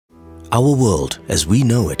Our world as we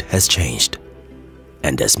know it has changed.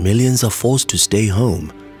 And as millions are forced to stay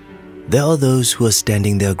home, there are those who are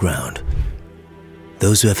standing their ground.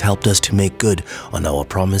 Those who have helped us to make good on our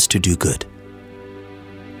promise to do good.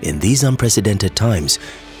 In these unprecedented times,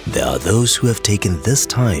 there are those who have taken this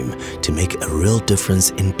time to make a real difference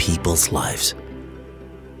in people's lives.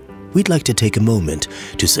 We'd like to take a moment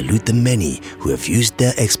to salute the many who have used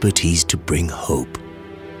their expertise to bring hope.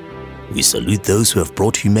 We salute those who have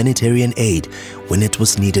brought humanitarian aid when it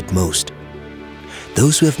was needed most.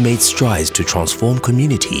 Those who have made strides to transform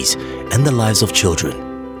communities and the lives of children.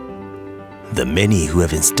 The many who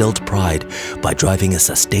have instilled pride by driving a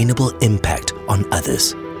sustainable impact on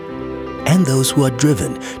others. And those who are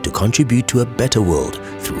driven to contribute to a better world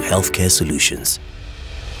through healthcare solutions.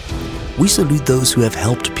 We salute those who have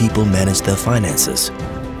helped people manage their finances,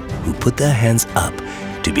 who put their hands up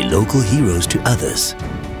to be local heroes to others,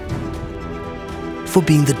 for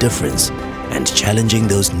being the difference and challenging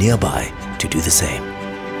those nearby to do the same.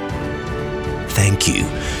 Thank you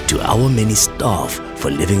to our many staff for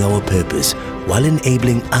living our purpose while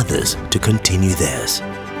enabling others to continue theirs.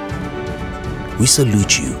 We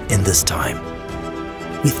salute you in this time.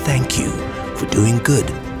 We thank you for doing good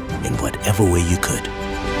in whatever way you could.